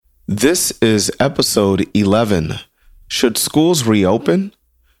This is episode 11. Should schools reopen?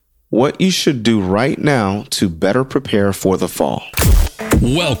 What you should do right now to better prepare for the fall.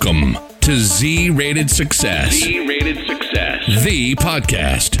 Welcome to Z-Rated Success. Z-Rated Success. The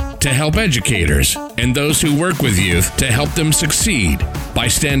podcast to help educators and those who work with youth to help them succeed by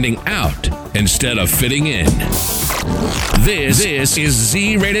standing out instead of fitting in. This is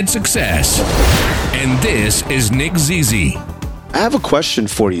Z-Rated Success. And this is Nick Zizi. I have a question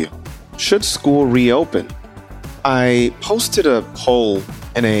for you. Should school reopen? I posted a poll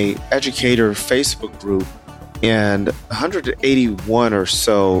in a educator Facebook group, and 181 or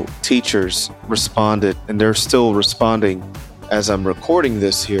so teachers responded, and they're still responding as I'm recording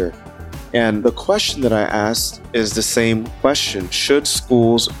this here. And the question that I asked is the same question: should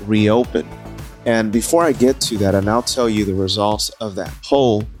schools reopen? And before I get to that, and I'll tell you the results of that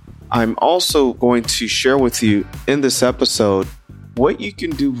poll, I'm also going to share with you in this episode what you can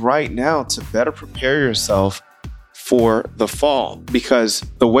do right now to better prepare yourself for the fall. Because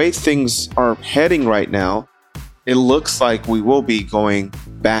the way things are heading right now, it looks like we will be going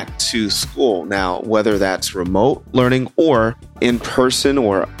back to school. Now, whether that's remote learning or in person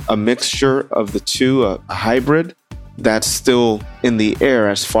or a mixture of the two, a hybrid, that's still in the air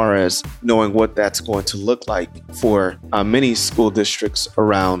as far as knowing what that's going to look like for many school districts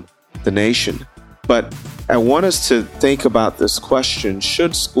around the nation. But I want us to think about this question: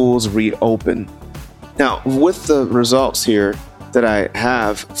 should schools reopen? Now, with the results here that I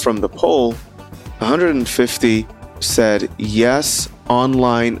have from the poll, 150 said yes,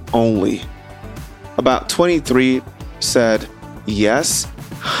 online only. About 23 said yes,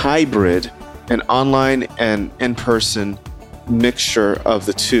 hybrid, an online and in-person mixture of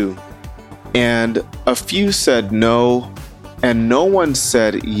the two. And a few said no, and no one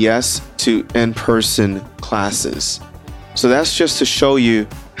said yes to in-person classes. So that's just to show you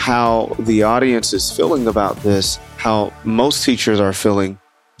how the audience is feeling about this, how most teachers are feeling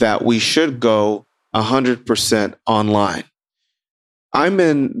that we should go 100% online. I'm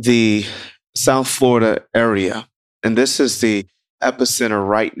in the South Florida area, and this is the epicenter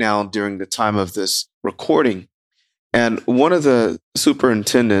right now during the time of this recording. And one of the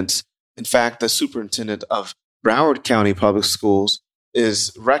superintendents, in fact, the superintendent of Broward County Public Schools,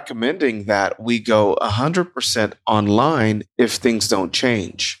 is recommending that we go 100% online if things don't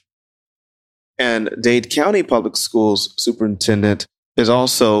change. And Dade County Public Schools superintendent is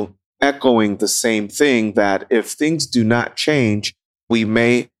also echoing the same thing, that if things do not change, we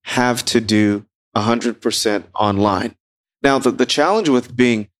may have to do 100% online. Now, the challenge with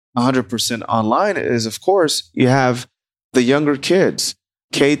being 100% online is, of course, you have the younger kids,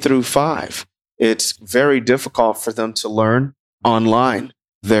 K through 5. It's very difficult for them to learn online.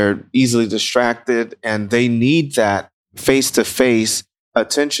 They're easily distracted, and they need that face-to-face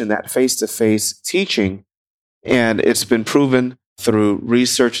attention, that face-to-face teaching. And it's been proven through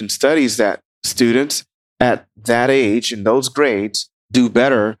research and studies that students at that age, in those grades, do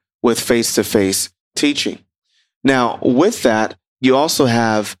better with face-to-face teaching. Now, with that, you also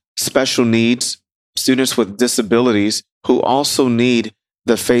have special needs, students with disabilities who also need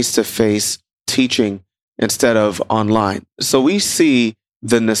the face-to-face teaching instead of online. So we see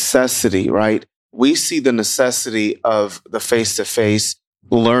the necessity, right? We see the necessity of the face-to-face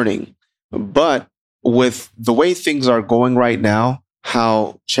learning. But with the way things are going right now,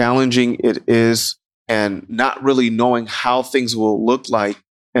 how challenging it is, and not really knowing how things will look like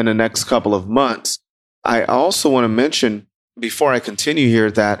in the next couple of months, I also want to mention, before I continue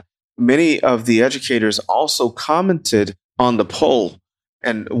here, that many of the educators also commented on the poll.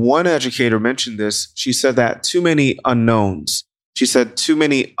 And one educator mentioned this. She said that too many unknowns. She said too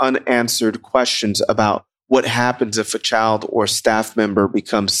many unanswered questions about what happens if a child or staff member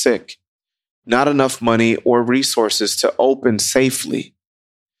becomes sick. Not enough money or resources to open safely.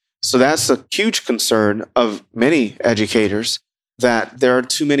 So that's a huge concern of many educators, that there are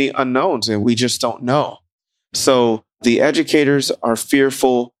too many unknowns and we just don't know. So the educators are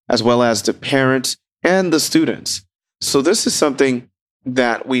fearful, as well as the parents and the students. So this is something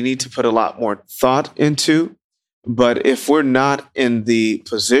that we need to put a lot more thought into. But if we're not in the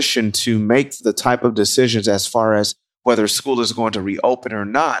position to make the type of decisions as far as whether school is going to reopen or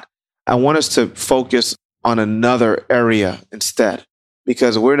not, I want us to focus on another area instead,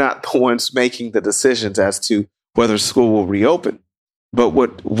 because we're not the ones making the decisions as to whether school will reopen. But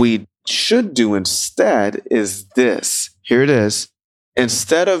what we should do instead is this. Here it is.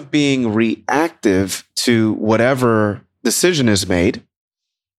 Instead of being reactive to whatever decision is made,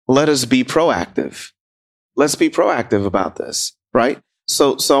 let us be proactive. Let's be proactive about this, right?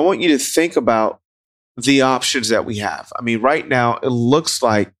 So I want you to think about the options that we have. I mean, right now, it looks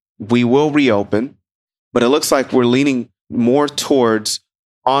like we will reopen, but it looks like we're leaning more towards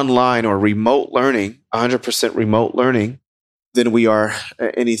online or remote learning, 100% remote learning, than we are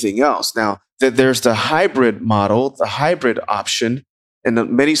anything else. Now, that there's the hybrid model, the hybrid option, and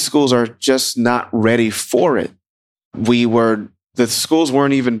many schools are just not ready for it. The schools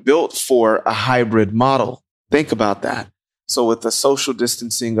weren't even built for a hybrid model. Think about that. So with the social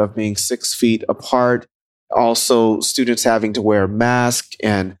distancing of being 6 feet apart, also students having to wear masks,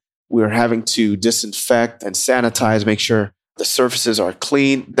 and we're having to disinfect and sanitize, make sure the surfaces are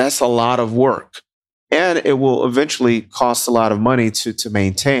clean. That's a lot of work. And it will eventually cost a lot of money to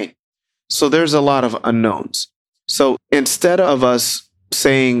maintain. So there's a lot of unknowns. So instead of us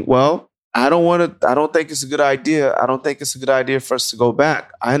saying, well, I don't think it's a good idea. I don't think it's a good idea for us to go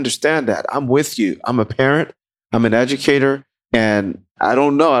back. I understand that. I'm with you. I'm a parent. I'm an educator. And I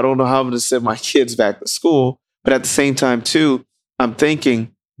don't know how I'm going to send my kids back to school. But at the same time, too, I'm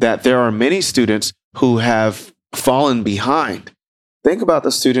thinking that there are many students who have fallen behind. Think about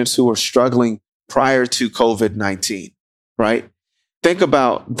the students who were struggling prior to COVID-19, right? Think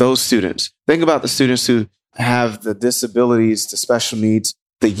about those students. Think about the students who have the disabilities, the special needs,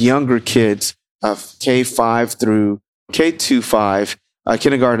 the younger kids of K-5 through K-5,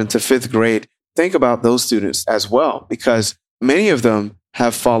 kindergarten to fifth grade. Think about those students as well, because many of them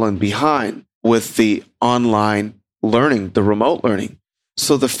have fallen behind with the online learning, the remote learning.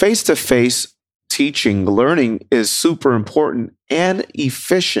 So the face-to-face teaching, learning is super important and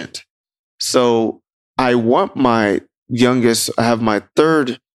efficient. So I want I have my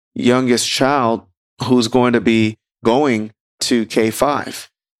third youngest child who's going to be going to K-5.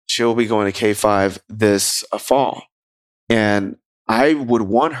 She'll be going to K-5 this fall. And I would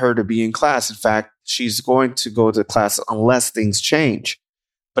want her to be in class. In fact, she's going to go to class unless things change.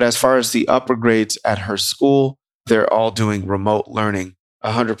 But as far as the upper grades at her school, they're all doing remote learning,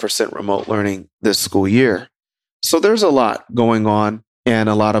 100% remote learning this school year. So there's a lot going on and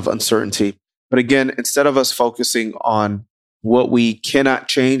a lot of uncertainty. But again, instead of us focusing on what we cannot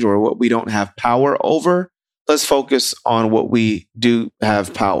change or what we don't have power over, let's focus on what we do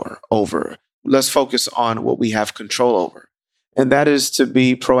have power over. Let's focus on what we have control over. And that is to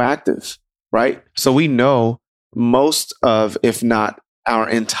be proactive, right? So we know most of, if not our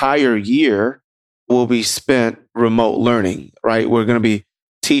entire year, will be spent remote learning, right? We're going to be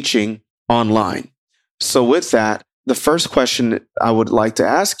teaching online. So with that, the first question I would like to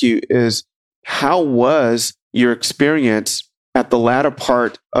ask you is, how was your experience at the latter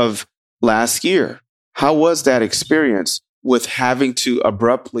part of last year? How was that experience with having to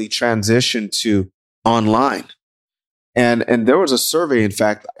abruptly transition to online? And there was a survey, in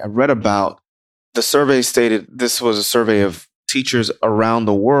fact, I read about. The survey stated this was a survey of teachers around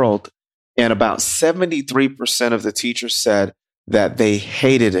the world, and about 73% of the teachers said that they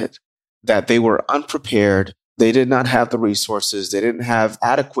hated it, that they were unprepared, they did not have the resources, they didn't have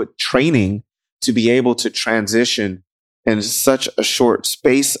adequate training to be able to transition in such a short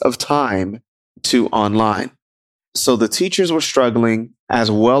space of time to online. So the teachers were struggling, as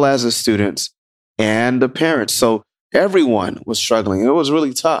well as the students and the parents. So everyone was struggling. It was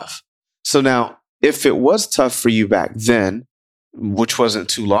really tough. So now, if it was tough for you back then, which wasn't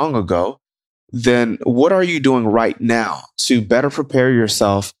too long ago, then what are you doing right now to better prepare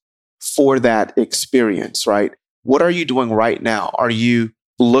yourself for that experience, right? What are you doing right now? Are you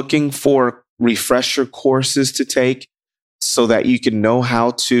looking for refresher courses to take so that you can know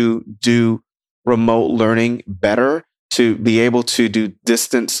how to do remote learning better, to be able to do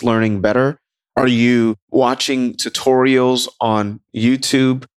distance learning better? Are you watching tutorials on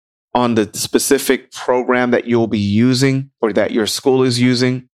YouTube on the specific program that you'll be using or that your school is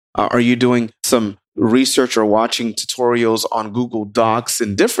using? Are you doing some research or watching tutorials on Google Docs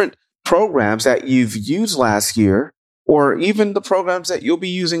and different programs that you've used last year, or even the programs that you'll be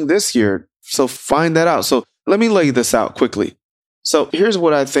using this year? So find that out. So let me lay this out quickly. So here's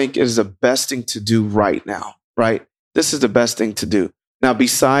what I think is the best thing to do right now, right? This is the best thing to do. Now,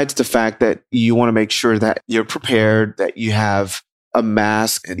 besides the fact that you want to make sure that you're prepared, that you have a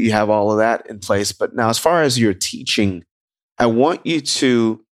mask and you have all of that in place. But now, as far as your teaching, I want you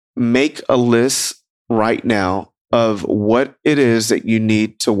to make a list right now of what it is that you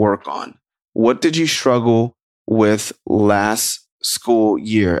need to work on. What did you struggle with last school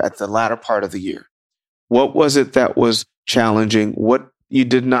year, at the latter part of the year? What was it that was challenging? What you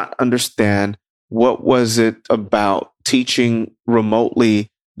did not understand? What was it about teaching remotely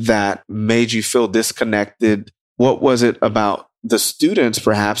that made you feel disconnected? What was it about the students?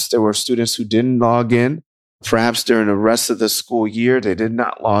 Perhaps there were students who didn't log in. Perhaps during the rest of the school year, they did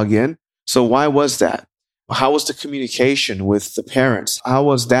not log in. So why was that? How was the communication with the parents? How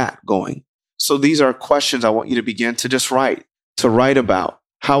was that going? So these are questions I want you to begin to just write about.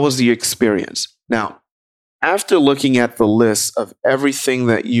 How was the experience? Now, after looking at the list of everything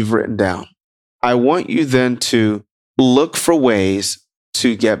that you've written down, I want you then to look for ways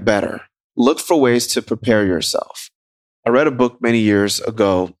to get better. Look for ways to prepare yourself. I read a book many years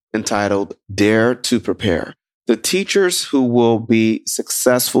ago entitled Dare to Prepare. The teachers who will be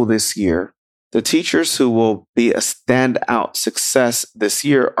successful this year, the teachers who will be a standout success this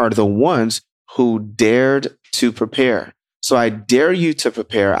year are the ones who dared to prepare. So I dare you to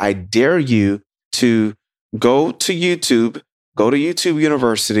prepare. I dare you to go to YouTube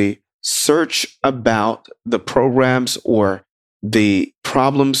University, search about the programs or the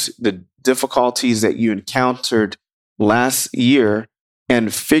problems, the difficulties that you encountered last year,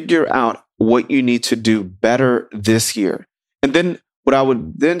 and figure out what you need to do better this year. And then what I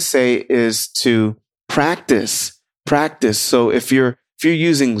would then say is to practice. So if you're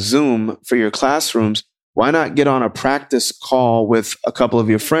using Zoom for your classrooms, why not get on a practice call with a couple of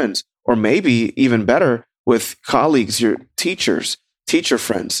your friends, or maybe even better with colleagues, your teacher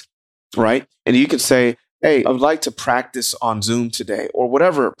friends, right? And you can say, hey, I would like to practice on Zoom today, or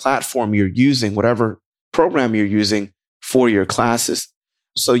whatever platform you're using, whatever program you're using for your classes.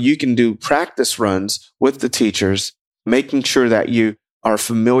 So you can do practice runs with the teachers, making sure that you are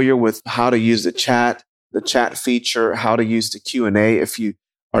familiar with how to use the chat feature, how to use the Q&A if you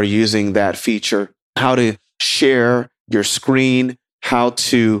are using that feature, how to share your screen, how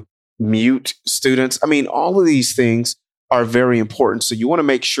to mute students. I mean, all of these things are very important. So you want to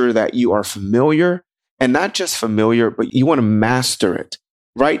make sure that you are familiar, and not just familiar, but you want to master it.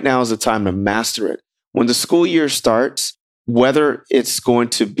 Right now is the time to master it. When the school year starts, whether it's going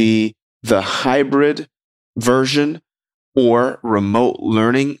to be the hybrid version or remote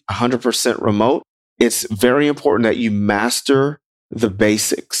learning, 100% remote, it's very important that you master the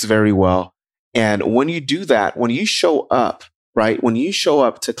basics very well. And when you do that, when you show up, right? When you show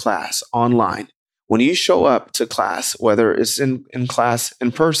up to class online, when you show up to class, whether it's in class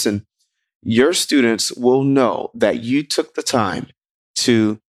in person, your students will know that you took the time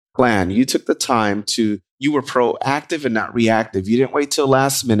to plan. You took the time you were proactive and not reactive. You didn't wait till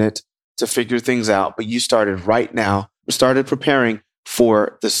last minute to figure things out, but you started right now, started preparing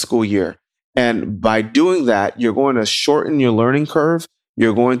for the school year. And by doing that, you're going to shorten your learning curve.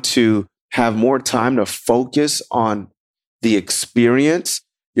 You're going to have more time to focus on the experience.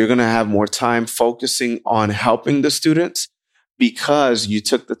 You're going to have more time focusing on helping the students because you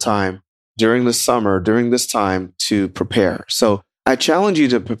took the time during the summer, during this time to prepare. So I challenge you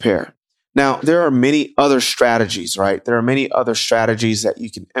to prepare. Now, there are many other strategies, right? There are many other strategies that you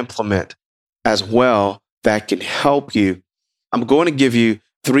can implement as well that can help you. I'm going to give you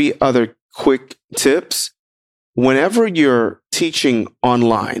 3 other quick tips. Whenever you're teaching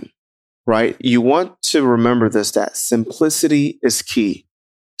online, right, you want to remember this, that simplicity is key.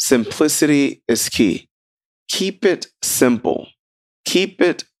 Simplicity is key. Keep it simple. Keep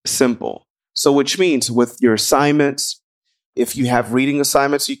it simple. So which means with your assignments, if you have reading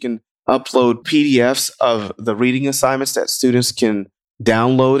assignments, you can upload PDFs of the reading assignments that students can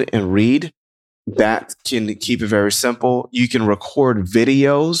download and read. That can keep it very simple. You can record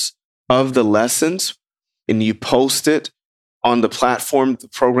videos of the lessons and you post it on the platform, the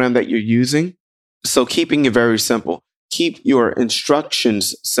program that you're using. So keeping it very simple. Keep your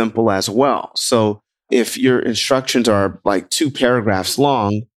instructions simple as well. So if your instructions are like 2 paragraphs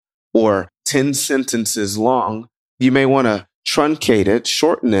long or 10 sentences long, you may want to truncate it,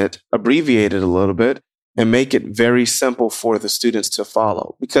 shorten it, abbreviate it a little bit, and make it very simple for the students to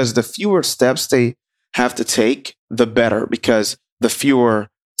follow. Because the fewer steps they have to take, the better, because the fewer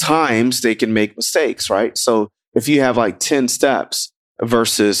times they can make mistakes, right? So if you have like 10 steps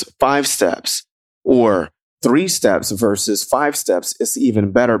versus 5 steps, or 3 steps versus 5 steps, it's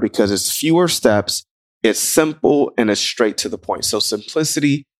even better because it's fewer steps, it's simple, and it's straight to the point. So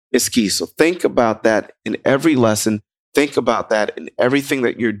simplicity is key. So think about that in every lesson. Think about that in everything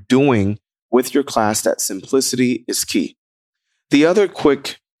that you're doing with your class, that simplicity is key. The other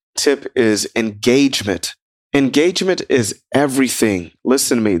quick tip is engagement. Engagement is everything.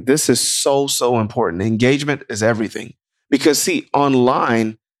 Listen to me. This is so important. Engagement is everything. Because see,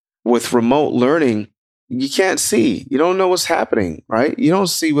 online with remote learning, you can't see. You don't know what's happening, right? You don't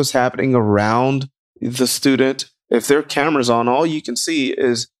see what's happening around the student. If their camera's on, all you can see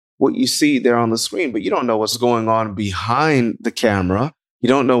is what you see there on the screen, but you don't know what's going on behind the camera. You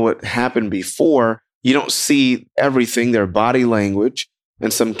don't know what happened before. You don't see everything, their body language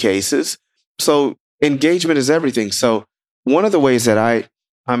in some cases. So engagement is everything. So one of the ways that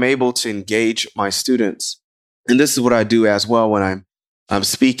I'm able to engage my students and this is what I do as well when I'm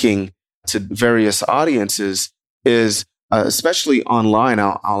speaking to various audiences, is especially online,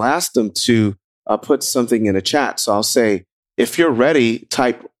 I'll ask them to put something in a chat. So I'll say, if you're ready,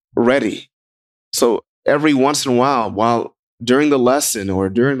 type ready. So every once in a while during the lesson or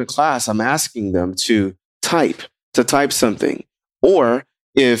during the class, I'm asking them to type something. Or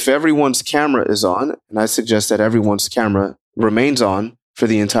if everyone's camera is on, and I suggest that everyone's camera remains on for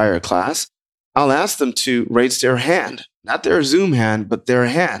the entire class, I'll ask them to raise their hand, not their Zoom hand, but their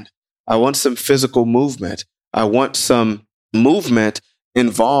hand. I want some physical movement. I want some movement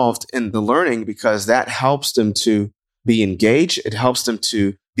involved in the learning, because that helps them to be engaged. It helps them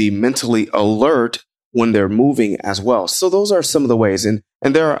to be mentally alert when they're moving as well. So those are some of the ways. And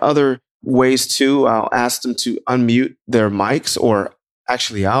there are other ways too. I'll ask them to unmute their mics, or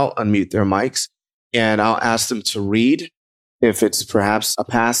actually I'll unmute their mics, and I'll ask them to read if it's perhaps a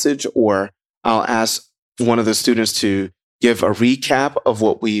passage, or I'll ask one of the students to give a recap of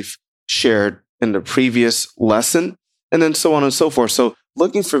what we've shared in the previous lesson, and then so on and so forth. So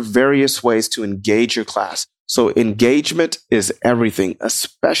looking for various ways to engage your class. So engagement is everything,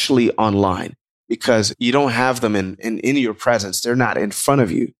 especially online, because you don't have them in your presence. They're not in front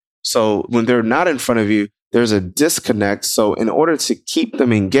of you. So when they're not in front of you, there's a disconnect. So in order to keep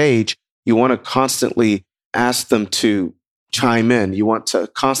them engaged, you want to constantly ask them to chime in. You want to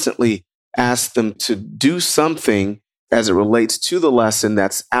constantly ask them to do something as it relates to the lesson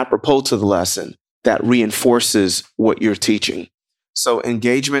that's apropos to the lesson, that reinforces what you're teaching. So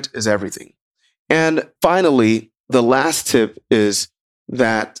engagement is everything. And finally, the last tip is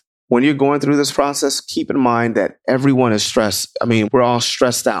that when you're going through this process, keep in mind that everyone is stressed. I mean, we're all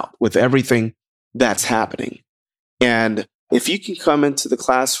stressed out with everything that's happening. And if you can come into the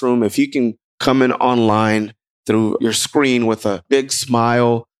classroom, if you can come in online through your screen with a big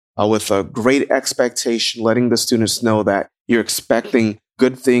smile, with a great expectation, letting the students know that you're expecting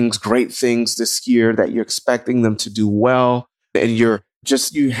good things, great things this year, that you're expecting them to do well, and you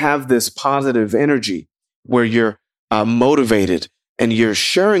have this positive energy where you're motivated and you're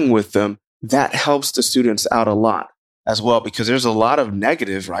sharing with them, that helps the students out a lot as well, because there's a lot of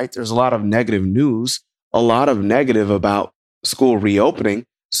negative, right? There's a lot of negative news, a lot of negative about school reopening.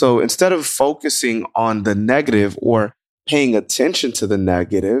 So instead of focusing on the negative or paying attention to the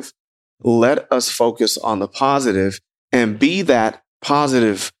negative, let us focus on the positive and be that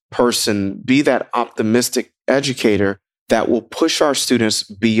positive person, be that optimistic educator that will push our students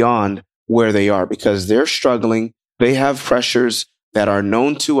beyond where they are, because they're struggling. They have pressures that are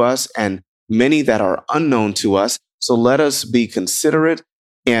known to us and many that are unknown to us. So let us be considerate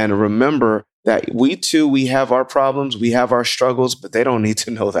and remember that we have our problems, we have our struggles, but they don't need to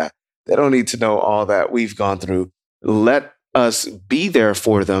know that. They don't need to know all that we've gone through. Let us be there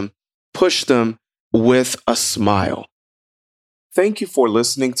for them, push them with a smile. Thank you for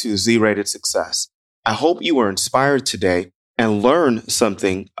listening to Z-Rated Success. I hope you were inspired today and learned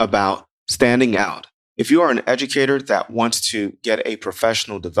something about standing out. If you are an educator that wants to get a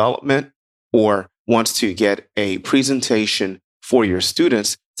professional development or wants to get a presentation for your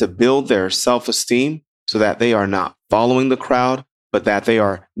students to build their self-esteem so that they are not following the crowd, but that they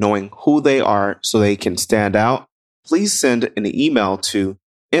are knowing who they are so they can stand out, please send an email to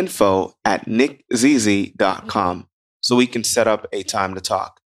info@nickzz.com so we can set up a time to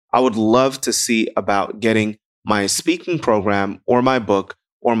talk. I would love to see about getting my speaking program or my book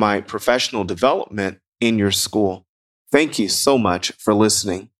or my professional development in your school. Thank you so much for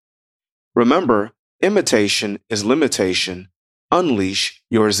listening. Remember, imitation is limitation. Unleash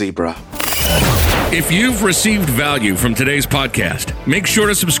your zebra. If you've received value from today's podcast, make sure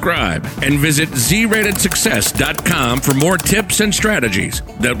to subscribe and visit ZRatedSuccess.com for more tips and strategies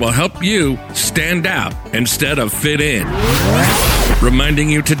that will help you stand out instead of fit in. Reminding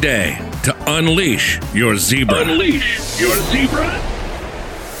you today to unleash your zebra. Unleash your zebra.